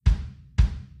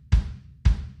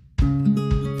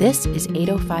This is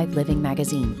 805 Living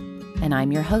Magazine, and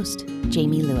I'm your host,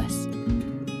 Jamie Lewis.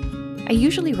 I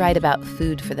usually write about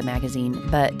food for the magazine,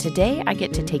 but today I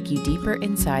get to take you deeper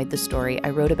inside the story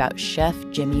I wrote about Chef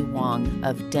Jimmy Wong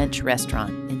of Dench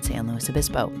Restaurant in San Luis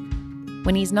Obispo.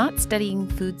 When he's not studying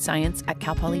food science at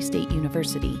Cal Poly State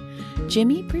University,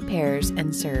 Jimmy prepares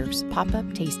and serves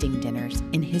pop-up tasting dinners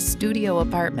in his studio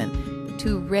apartment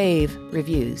to rave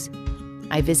reviews.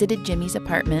 I visited Jimmy's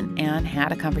apartment and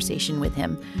had a conversation with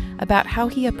him about how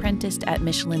he apprenticed at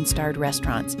Michelin-starred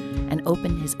restaurants and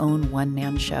opened his own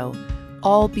one-man show,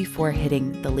 all before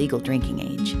hitting the legal drinking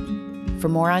age. For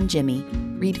more on Jimmy,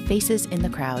 read Faces in the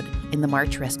Crowd in the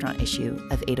March restaurant issue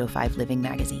of 805 Living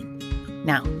Magazine.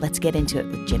 Now, let's get into it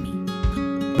with Jimmy.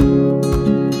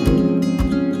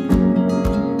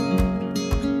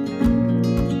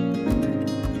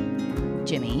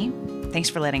 Jimmy, thanks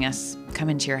for letting us come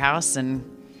into your house and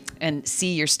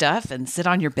see your stuff and sit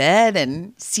on your bed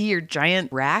and see your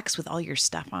giant racks with all your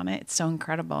stuff on it. It's so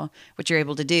incredible what you're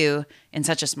able to do in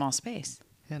such a small space.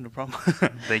 Yeah, no problem.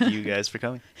 Thank you guys for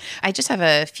coming. I just have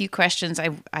a few questions.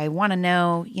 I want to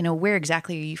know, where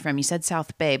exactly are you from? You said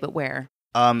South Bay, but where?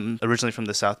 Originally from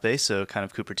the South Bay, so kind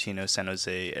of Cupertino, San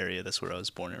Jose area. That's where I was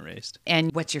born and raised.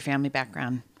 And what's your family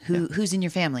background? Who's in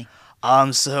your family?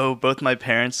 So both my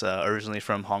parents are originally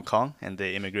from Hong Kong, and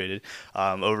they immigrated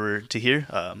over to here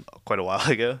quite a while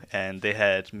ago. And they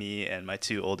had me and my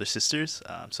two older sisters.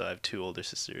 So I have two older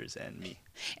sisters and me.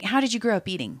 How did you grow up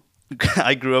eating?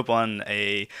 I grew up on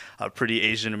a pretty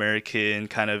Asian American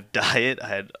kind of diet. I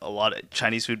had a lot of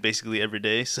Chinese food basically every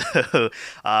day. So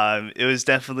it was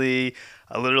definitely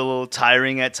a little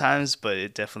tiring at times, but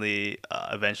it definitely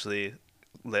eventually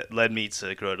led me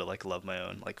to grow to love my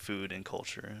own food and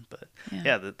culture. But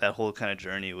yeah, that whole kind of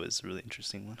journey was a really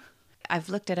interesting one. I've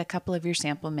looked at a couple of your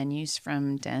sample menus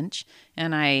from Dench,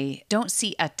 and I don't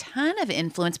see a ton of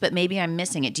influence, but maybe I'm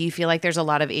missing it. Do you feel like there's a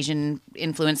lot of Asian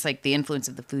influence, like the influence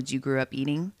of the foods you grew up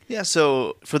eating? Yeah,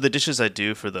 so for the dishes I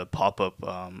do for the pop-up,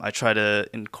 I try to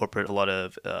incorporate a lot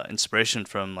of inspiration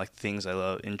from things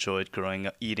I enjoyed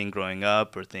eating growing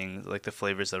up, or things like the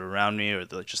flavors that are around me, or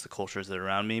just the cultures that are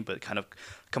around me, but kind of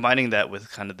combining that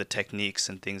with kind of the techniques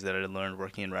and things that I learned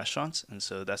working in restaurants. And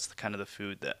so that's the kind of the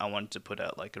food that I wanted to put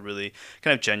out, a really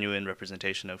kind of genuine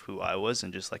representation of who I was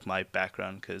and just my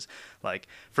background. Because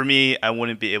for me, I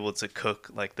wouldn't be able to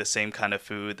cook the same kind of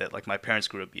food that my parents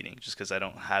grew up eating, just because I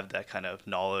don't have that kind of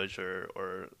knowledge,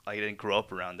 or I didn't grow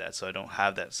up around that, so I don't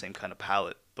have that same kind of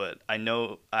palate. But I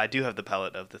know I do have the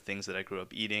palate of the things that I grew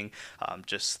up eating,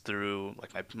 just through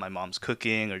my mom's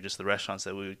cooking or just the restaurants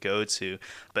that we would go to.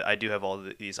 But I do have all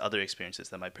these other experiences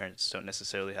that my parents don't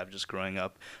necessarily have, just growing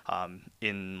up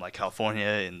in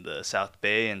California, in the South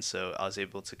Bay. And so I was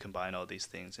able to combine all these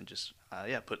things and just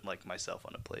put myself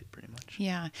on a plate pretty much.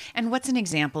 Yeah. And what's an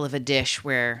example of a dish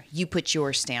where you put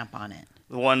your stamp on it?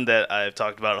 The one that I've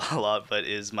talked about a lot, but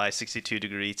is my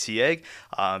 62-degree tea egg.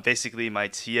 Basically, my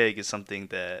tea egg is something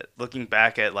that, looking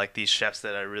back at these chefs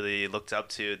that I really looked up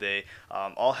to, they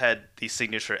all had these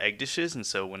signature egg dishes. And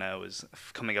so when I was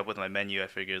coming up with my menu, I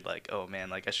figured oh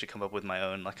man, I should come up with my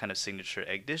own kind of signature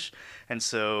egg dish. And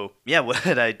so yeah,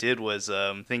 what I did was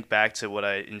think back to what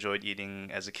I enjoyed eating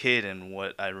as a kid, and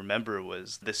what I remember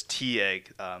was this tea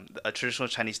egg. A traditional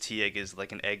Chinese tea egg is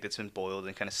an egg that's been boiled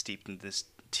and kind of steeped in this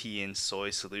tea and soy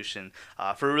solution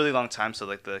for a really long time, so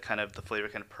the flavor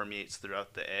kind of permeates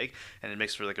throughout the egg, and it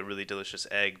makes for a really delicious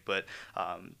egg. But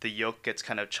the yolk gets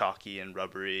kind of chalky and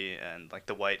rubbery, and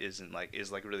the white is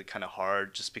really kind of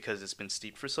hard, just because it's been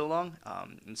steeped for so long.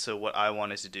 And so what I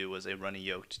wanted to do was a runny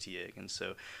yolked tea egg. And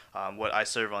so what I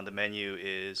serve on the menu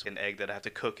is an egg that I have to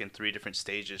cook in 3 different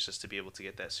stages, just to be able to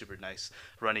get that super nice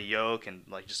runny yolk and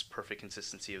just perfect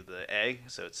consistency of the egg.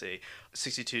 So it's a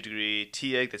 62-degree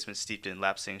tea egg that's been steeped in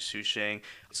lapsang souchong.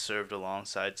 It's served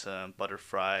alongside some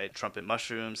butter-fried trumpet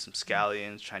mushrooms, some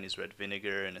scallions, Chinese red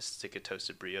vinegar, and a stick of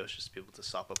toasted brioche, just to be able to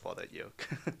sop up all that yolk.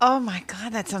 Oh my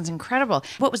God, that sounds incredible.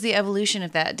 What was the evolution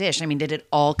of that dish? I mean, did it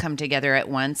all come together at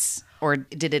once, or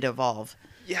did it evolve?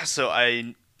 Yeah, so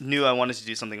I knew I wanted to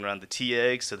do something around the tea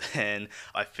egg, so then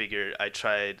I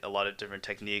tried a lot of different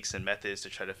techniques and methods to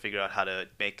try to figure out how to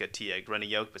make a tea egg runny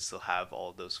yolk but still have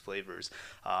all those flavors.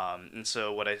 And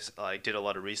so what I did a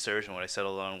lot of research, and what I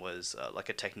settled on was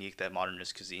a technique that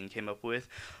Modernist Cuisine came up with.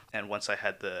 And once I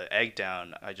had the egg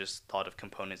down, I just thought of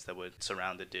components that would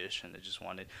surround the dish, and I just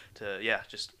wanted to,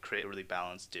 just create a really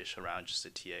balanced dish around just a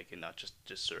tea egg and not just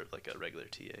serve like a regular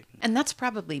tea egg. And that's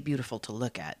probably beautiful to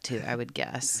look at too, I would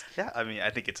guess. Yeah, I mean, I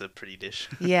think it's a pretty dish.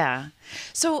 Yeah.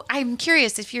 So I'm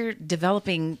curious, if you're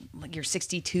developing like your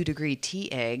 62-degree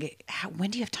tea egg,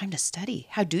 when do you have time to study?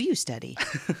 How do you study?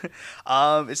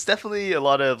 It's definitely a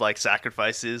lot of like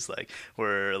sacrifices, like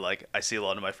where like I see a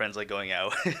lot of my friends like going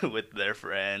out with their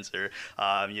friends, or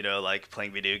like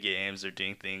playing video games or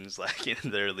doing things like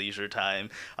in their leisure time.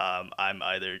 I'm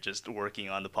either just working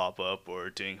on the pop-up or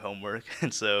doing homework,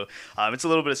 and so it's a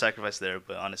little bit of sacrifice there.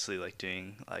 But honestly, like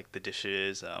doing like the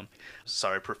dishes,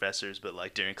 sorry professors, but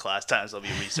like during class times I'll be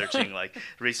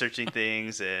researching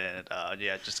things, and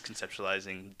just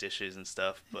conceptualizing dishes and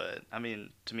stuff. But I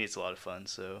mean, to me it's a lot of fun,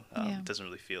 so it doesn't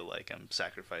really feel like I'm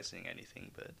sacrificing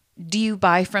anything. But do you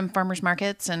buy from farmers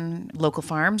markets and local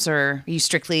farms, or are you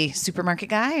strictly supermarket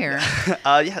guy? Or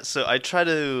so I try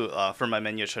to for my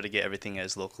menu, I try to get everything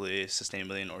as locally,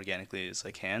 sustainably, and organically as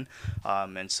I can.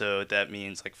 And so that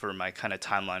means like for my kind of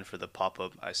timeline for the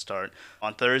pop-up, I start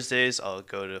on Thursdays. I'll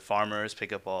go to farmers,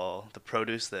 pick up all the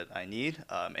produce that I need.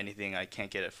 Anything I can't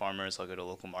get at farmers, I'll go to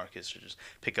local markets or just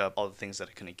pick up all the things that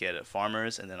I couldn't get at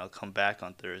farmers, and then I'll come back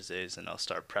on Thursdays and I'll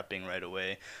start prepping right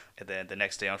away. And then the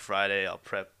next day on Friday, I'll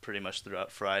prep pretty much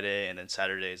throughout Friday, and then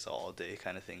Saturday's all day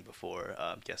kind of thing before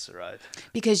guests arrive.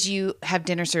 Because you have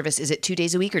dinner service, is it 2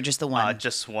 days a week or just the one?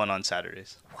 Just one on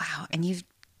Saturdays. Wow, and you've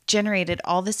generated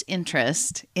all this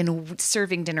interest in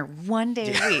serving dinner 1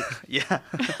 day a week. Yeah.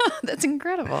 That's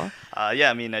incredible.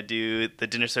 I mean, the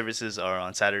dinner services are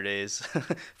on Saturdays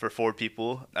for 4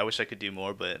 people. I wish I could do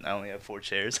more, but I only have 4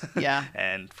 chairs. Yeah.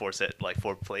 And 4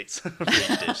 plates for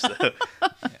each dish. So, yeah.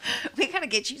 We got to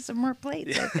get you some more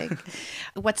plates, I think.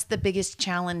 What's the biggest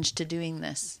challenge to doing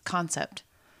this concept?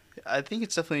 I think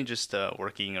it's definitely just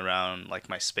working around like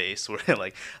my space, where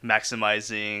like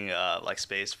maximizing like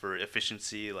space for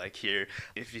efficiency. Like here,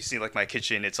 if you see like my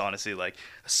kitchen, it's honestly like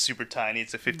super tiny.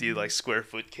 It's a 50 like square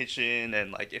foot kitchen,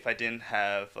 and like if I didn't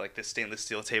have like the stainless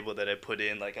steel table that I put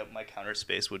in, like my counter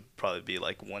space would probably be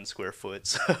like 1 square foot.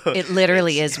 So it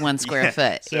literally is 1 square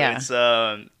foot. So yeah, it's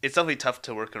definitely tough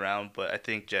to work around, but I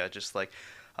think just like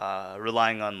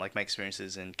relying on like my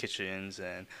experiences in kitchens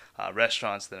and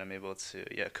restaurants, that I'm able to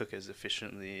cook as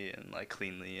efficiently and like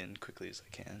cleanly and quickly as I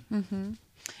can. Mm-hmm.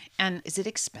 And is it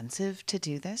expensive to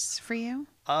do this for you?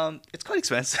 It's quite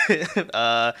expensive.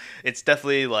 It's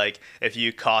definitely like if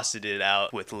you costed it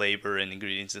out with labor and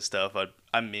ingredients and stuff,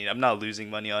 I'm not losing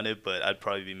money on it, but I'd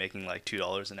probably be making like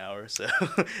 $2 an hour. So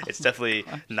it's definitely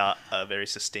not a very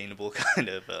sustainable kind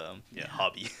of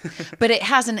hobby. But it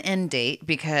has an end date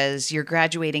because you're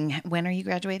graduating. When are you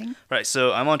graduating? Right.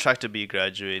 So I'm on track to be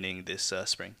graduating this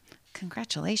spring.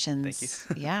 Congratulations.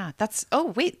 Thank you. Yeah.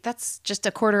 That's just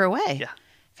a quarter away. Yeah.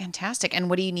 Fantastic. And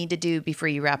what do you need to do before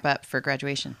you wrap up for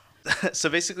graduation? So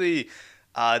basically,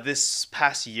 this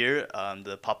past year,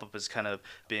 the pop-up has kind of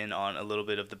been on a little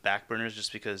bit of the back burners,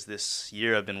 just because this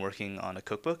year I've been working on a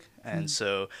cookbook. And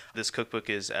so this cookbook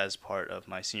is as part of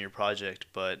my senior project,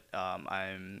 but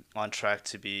I'm on track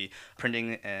to be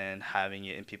printing and having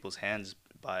it in people's hands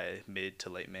by mid to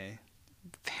late May.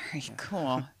 Very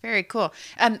cool. Very cool.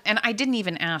 And I didn't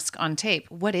even ask on tape,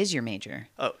 what is your major?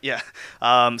 Oh, yeah.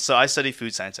 So I study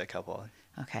food science at Cal Poly.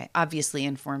 Okay. Obviously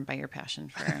informed by your passion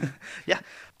for... Yeah.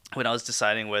 When I was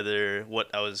deciding what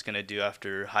I was going to do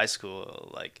after high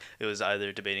school, like it was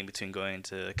either debating between going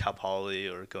to Cal Poly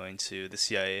or going to the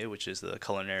CIA, which is the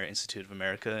Culinary Institute of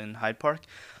America in Hyde Park.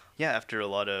 Yeah, after a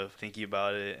lot of thinking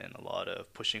about it and a lot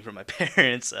of pushing from my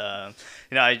parents,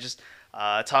 I just...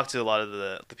 talked to a lot of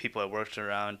the people I worked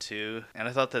around too, and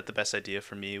I thought that the best idea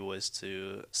for me was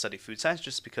to study food science,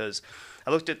 just because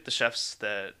I looked at the chefs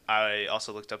that I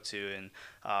also looked up to, and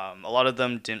a lot of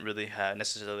them didn't really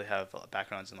necessarily have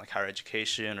backgrounds in like higher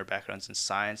education or backgrounds in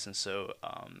science, and so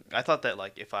I thought that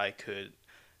like if I could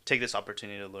take this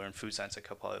opportunity to learn food science, I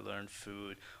could probably learn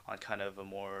food on kind of a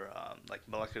more like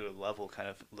molecular level, kind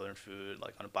of learn food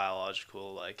like on a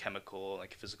biological, like chemical,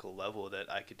 like physical level,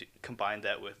 that I could combine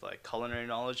that with like culinary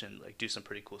knowledge and like do some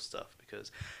pretty cool stuff,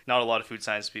 because not a lot of food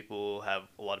science people have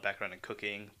a lot of background in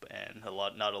cooking, and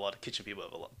not a lot of kitchen people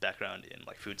have a lot of background in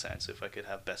like food science. So if I could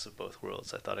have best of both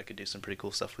worlds, I thought I could do some pretty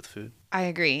cool stuff with food. I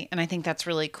agree, and I think that's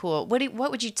really cool.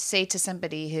 What would you say to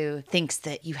somebody who thinks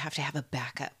that you have to have a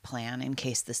backup plan in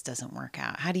case this doesn't work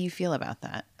out? How do you feel about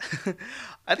that?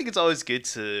 I think it's always good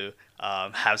to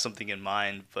have something in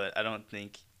mind, but I don't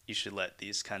think you should let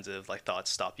these kinds of like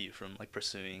thoughts stop you from like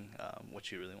pursuing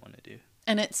what you really want to do.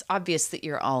 And it's obvious that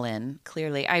you're all in,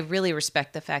 clearly. I really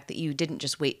respect the fact that you didn't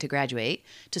just wait to graduate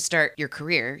to start your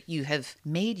career. You have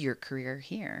made your career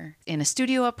here in a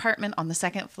studio apartment on the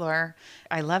second floor.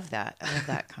 I love that. I love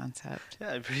that concept.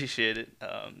 Yeah, I appreciate it.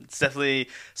 It's definitely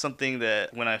something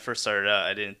that when I first started out,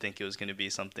 I didn't think it was going to be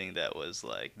something that was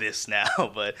like this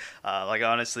now. But like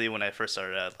honestly, when I first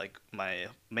started out, like my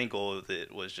main goal with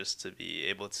it was just to be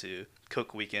able to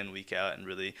cook week in, week out and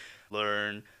really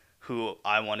learn who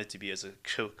I wanted to be as a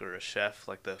cook or a chef,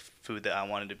 like the food that I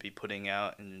wanted to be putting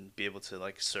out and be able to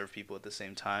like serve people at the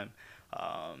same time.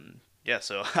 Yeah,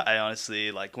 so I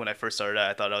honestly, like, when I first started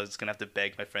out, I thought I was going to have to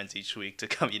beg my friends each week to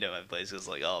come eat at my place. It was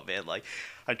like, oh, man, like,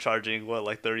 I'm charging, what,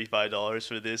 like, $35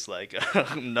 for this? Like,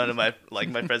 none of my, like,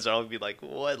 my friends are all going to be like,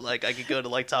 what? Like, I could go to,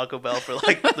 like, Taco Bell for,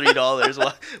 like,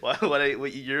 $3. Why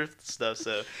eat your stuff?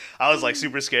 So I was, like,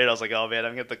 super scared. I was like, oh, man,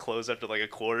 I'm going to have to close after, like, a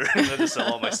quarter and then just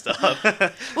sell all my stuff.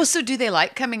 Well, so do they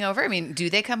like coming over? I mean, do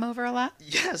they come over a lot?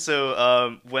 Yeah,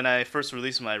 so when I first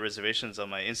released my reservations on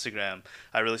my Instagram,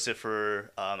 I released it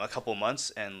for a couple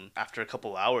months, and after a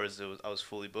couple hours, I was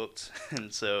fully booked,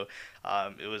 and so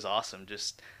it was awesome.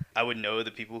 Just I would know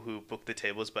the people who booked the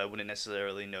tables, but I wouldn't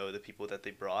necessarily know the people that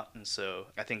they brought, and so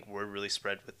I think word really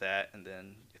spread with that, and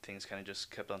then things kind of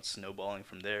just kept on snowballing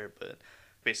from there. But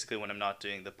basically, when I'm not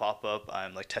doing the pop-up,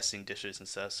 I'm like testing dishes and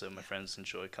stuff, so my friends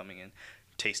enjoy coming in,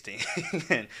 tasting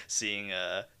and seeing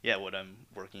what I'm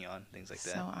working on, things like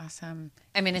that. So awesome.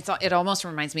 I mean, it almost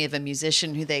reminds me of a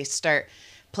musician who they start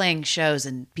playing shows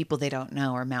and people they don't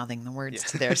know are mouthing the words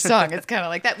to their song. It's kind of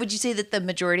like that. Would you say that the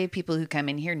majority of people who come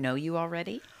in here know you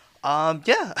already?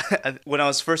 Yeah. When I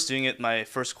was first doing it, my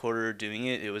first quarter doing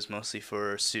it, it was mostly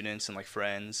for students and like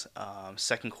friends.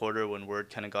 Second quarter, when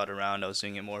word kind of got around, I was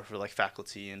doing it more for like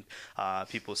faculty and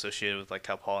people associated with like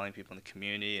Cal Poly, people in the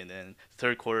community. And then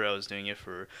third quarter, I was doing it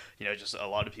for, just a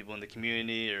lot of people in the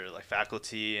community or like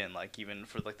faculty. And like even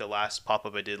for like the last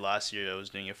pop-up I did last year, I was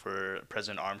doing it for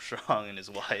President Armstrong and his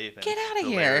wife. And Get out of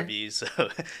the here. Larrabees. So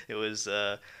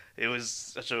it was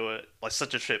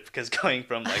such a trip, because going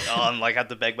from like, oh, I'm like, I have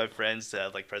to beg my friends to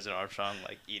like President Armstrong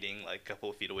like eating like a couple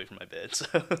of feet away from my bed. So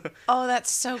Oh, that's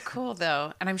so cool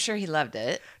though. And I'm sure he loved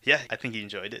it. yeah, I think he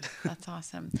enjoyed it. That's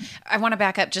awesome. I want to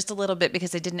back up just a little bit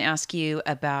because I didn't ask you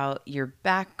about your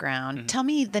background. Mm-hmm. Tell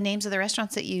me the names of the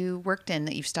restaurants that you worked in,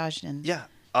 that you've staged in. Yeah.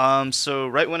 So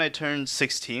right when I turned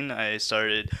 16, I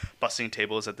started bussing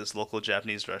tables at this local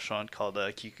Japanese restaurant called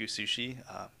Kiku Sushi.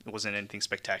 It wasn't anything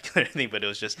spectacular or anything, but it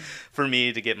was just for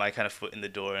me to get my kind of foot in the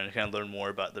door and kind of learn more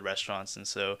about the restaurants. And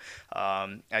so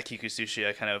at Kiku Sushi,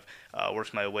 I kind of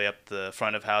worked my way up the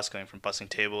front of house, going from bussing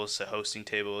tables to hosting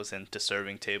tables and to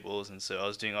serving tables. And so I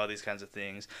was doing all these kinds of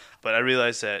things. But I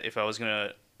realized that if I was going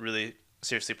to really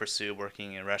seriously pursue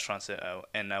working in restaurants,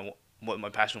 what my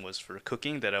passion was for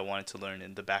cooking, that I wanted to learn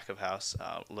in the back of house,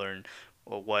 learn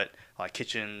what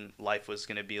kitchen life was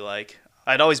going to be like.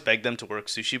 I'd always begged them to work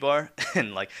sushi bar,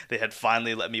 and like they had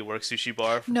finally let me work sushi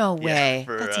bar. No way.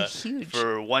 That's huge.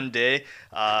 For one day.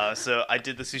 So I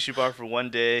did the sushi bar for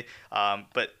one day,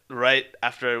 but right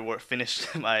after I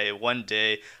finished my one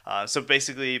day, so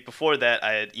basically before that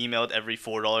I had emailed every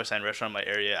 $4 sign restaurant in my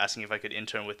area asking if I could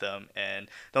intern with them, and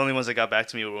the only ones that got back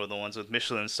to me were the ones with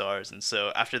Michelin stars. And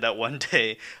so after that one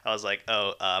day, I was like,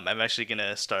 I'm actually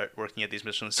gonna start working at these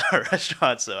Michelin star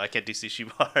restaurants, so I can't do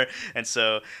sushi bar. And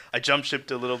so I jumped shipped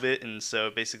a little bit, and so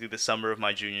basically the summer of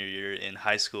my junior year in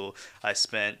high school, I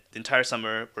spent the entire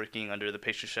summer working under the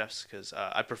pastry chefs, because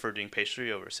I prefer doing pastry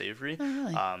over savory. Oh,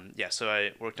 really? So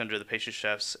I worked under the pastry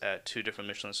chefs at 2 different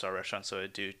Michelin star restaurants. So I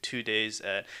do 2 days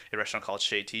at a restaurant called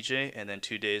Chez TJ, and then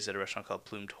 2 days at a restaurant called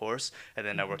Plumed Horse, and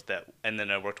then I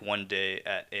worked 1 day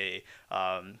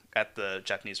at the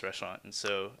Japanese restaurant. And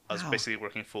so I was basically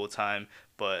working full time,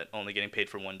 but only getting paid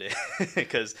for 1 day,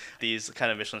 because these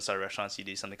kind of Michelin star restaurants, you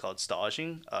do something called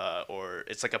staging, or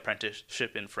it's like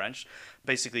apprenticeship in French.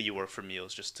 Basically, you work for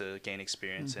meals just to gain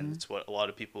experience, and it's what a lot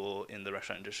of people in the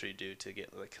restaurant industry do to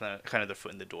get like kind of their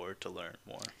foot in the door to learn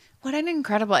more. What an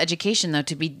incredible education, though,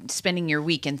 to be spending your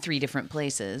week in 3 different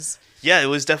places. Yeah, it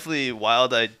was definitely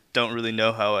wild. I don't really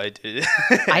know how I did it.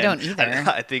 I don't either.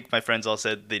 I think my friends all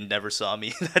said they never saw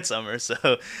me that summer.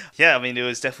 So, yeah, I mean, it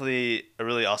was definitely a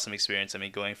really awesome experience. I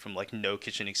mean, going from like no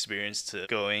kitchen experience to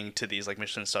going to these like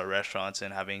Michelin star restaurants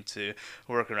and having to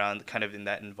work around kind of in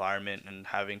that environment and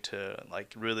having to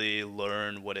like really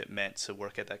learn what it meant to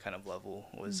work at that kind of level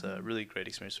was a really great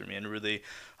experience for me. And really,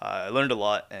 I learned a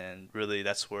lot, and really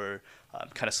that's where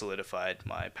kind of solidified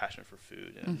my passion for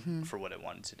food and for what I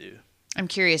wanted to do. I'm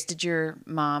curious, did your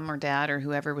mom or dad or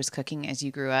whoever was cooking as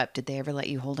you grew up, did they ever let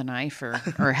you hold a knife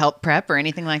or help prep or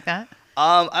anything like that?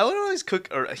 I would always cook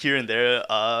here and there.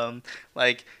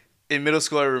 Like in middle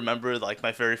school, I remember like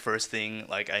my very first thing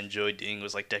like I enjoyed doing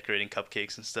was like decorating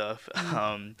cupcakes and stuff.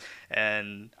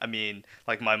 And I mean,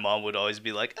 like my mom would always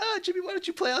be like, "Ah, Jimmy, why don't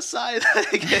you play outside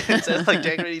like, instead of like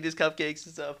decorating these cupcakes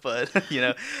and stuff?" But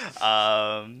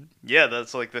yeah,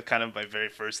 that's like the kind of my very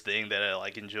first thing that I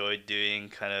like enjoyed doing.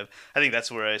 Kind of, I think that's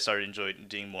where I started enjoying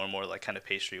doing more and more like kind of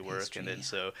pastry work, and then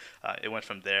so it went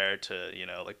from there to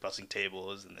like bussing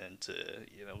tables, and then to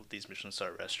these Michelin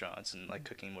star restaurants and like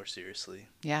cooking more seriously.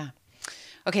 Yeah.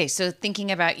 Okay, so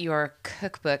thinking about your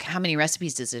cookbook, how many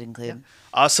recipes does it include?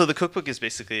 So the cookbook is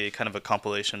basically kind of a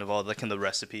compilation of all the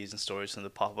recipes and stories from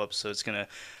the pop-up. So it's gonna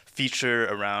feature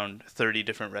around 30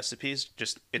 different recipes.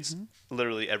 It's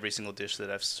literally every single dish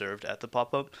that I've served at the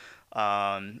pop-up.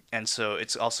 And so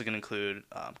it's also going to include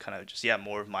kind of just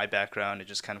more of my background and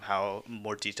just kind of how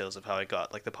more details of how I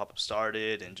got like the pop-up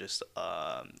started, and just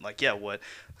what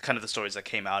kind of the stories that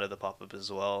came out of the pop-up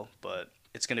as well. But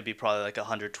it's going to be probably like a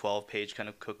 112-page kind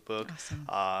of cookbook.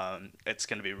 Awesome. It's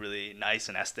going to be really nice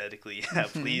and aesthetically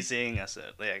pleasing.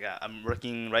 I'm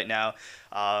working right now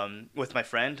with my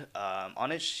friend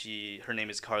on it. Her name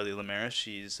is Carly Lamera.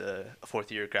 She's a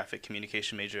fourth-year graphic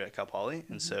communication major at Cal Poly.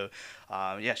 And so,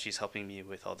 she's helping me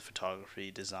with all the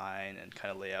photography, design, and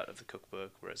kind of layout of the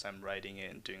cookbook, whereas I'm writing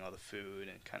it and doing all the food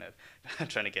and kind of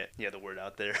trying to get the word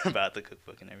out there about the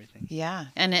cookbook and everything. Yeah.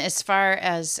 And as far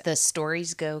as the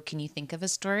stories go, can you think of a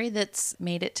story that's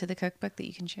made it to the cookbook that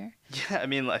you can share? Yeah, I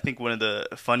mean, I think one of the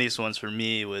funniest ones for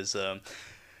me was,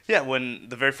 when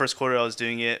the very first quarter I was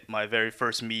doing it, my very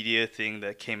first media thing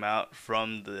that came out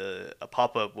from a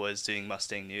pop-up was doing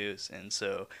Mustang News. And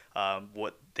so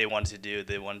what they wanted to do,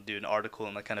 they wanted to do an article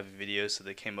and like kind of a video. So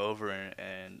they came over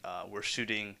and were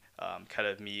shooting kind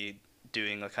of me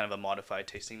doing a kind of a modified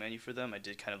tasting menu for them. I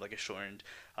did kind of like a shortened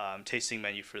tasting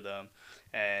menu for them,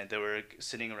 and they were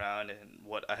sitting around, and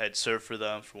what I had served for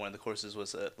them for one of the courses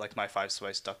was like my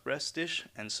 5-spice duck breast dish,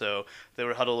 and so they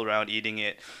were huddled around eating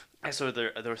it. And so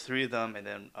there were three of them, and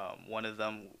then one of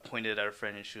them pointed at her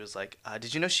friend, and she was like,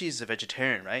 "Did you know she's a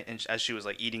vegetarian, right?" And as she was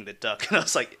like eating the duck, and I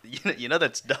was like, "You know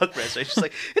that's duck breast, right?" She's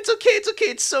like, "It's okay,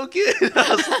 it's so good." And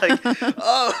I was like,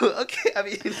 "Oh, okay." I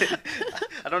mean,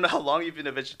 I don't know how long you've been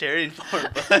a vegetarian for,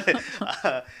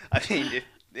 but I mean,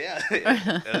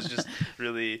 it was just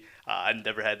really, I'd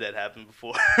never had that happen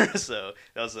before. So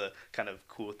that was a kind of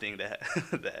cool thing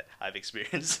that I've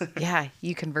experienced. Yeah,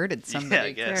 you converted somebody,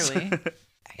 I guess. clearly.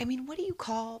 I mean, what do you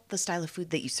call the style of food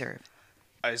that you serve?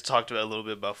 I just talked about a little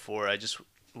bit before. I just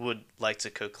would like to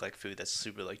cook like food that's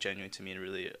super like genuine to me and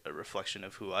really a reflection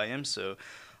of who I am. So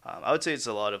I would say it's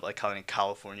a lot of like kind of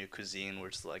California cuisine, where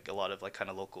it's like a lot of like kind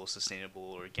of local,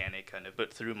 sustainable, organic kind of,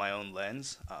 but through my own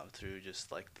lens, through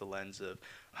just like the lens of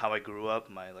how I grew up,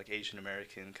 my like Asian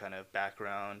American kind of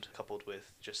background, coupled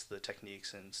with just the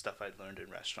techniques and stuff I'd learned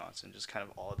in restaurants, and just kind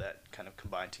of all that kind of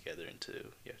combined together into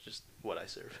just what I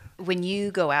serve. When you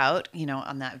go out,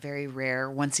 on that very rare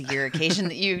once a year occasion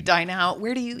that you dine out,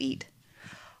 where do you eat?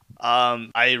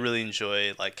 I really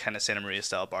enjoy like kind of Santa Maria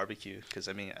style barbecue, because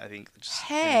I mean, I think just,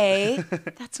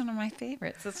 that's one of my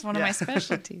favorites. That's one of my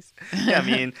specialties. Yeah, I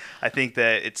mean, I think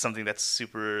that it's something that's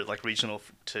super like regional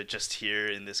to just here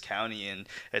in this county, and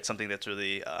it's something that's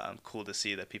really cool to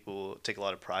see that people take a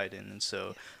lot of pride in. And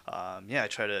so, I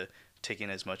try to take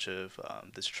in as much of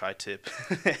this tri-tip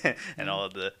and all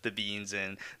of the beans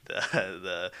and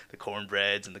the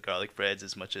cornbreads and the garlic breads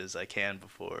as much as I can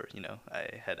before I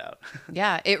head out.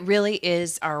 Yeah, it really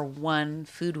is our one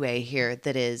foodway here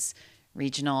that is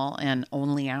regional and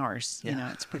only ours.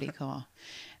 It's pretty cool.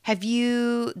 Have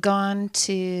you gone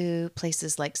to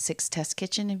places like Six Test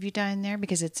Kitchen? Have you dined there?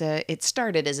 Because it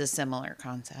started as a similar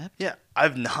concept. Yeah,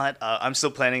 I've not. I'm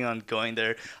still planning on going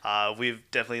there. We've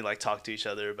definitely like talked to each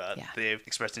other about. Yeah. They've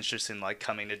expressed interest in like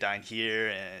coming to dine here,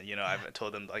 and I've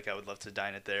told them like I would love to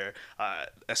dine it there.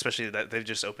 Especially that they've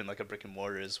just opened like a brick and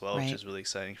mortar as well, which is really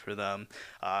exciting for them.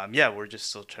 We're just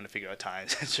still trying to figure out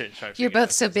times. You're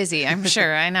both so busy, I'm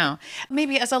sure. I know.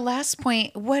 Maybe as a last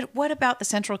point, what about the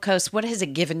Central Coast? What has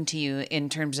it given to you in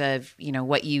terms of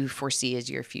what you foresee as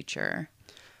your future?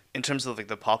 In terms of like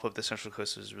the pop-up, the Central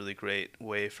Coast was a really great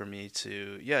way for me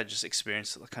to just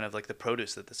experience kind of like the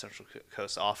produce that the Central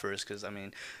Coast offers, because I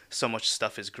mean so much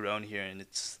stuff is grown here, and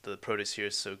the produce here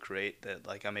is so great that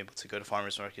like I'm able to go to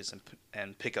farmers markets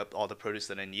and pick up all the produce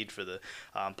that I need for the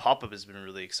pop-up has been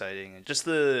really exciting. And just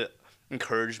the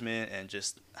encouragement and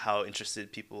just how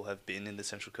interested people have been in the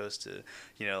Central Coast to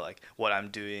like what I'm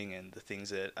doing and the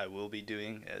things that I will be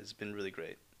doing has been really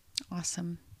great.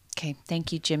 Awesome. Okay,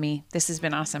 thank you, Jimmy. This has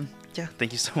been awesome. Yeah,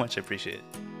 thank you so much. I appreciate it.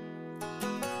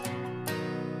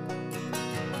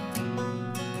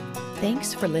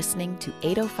 Thanks for listening to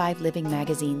 805 Living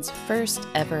Magazine's first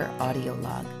ever audio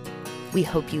log. We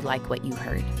hope you like what you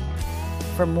heard.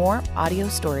 For more audio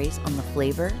stories on the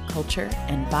flavor, culture,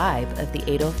 and vibe of the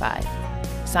 805,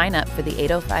 sign up for the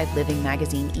 805 Living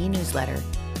Magazine e-newsletter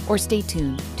or stay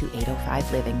tuned to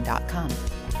 805living.com.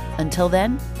 Until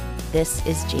then, this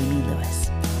is Jamie Lewis.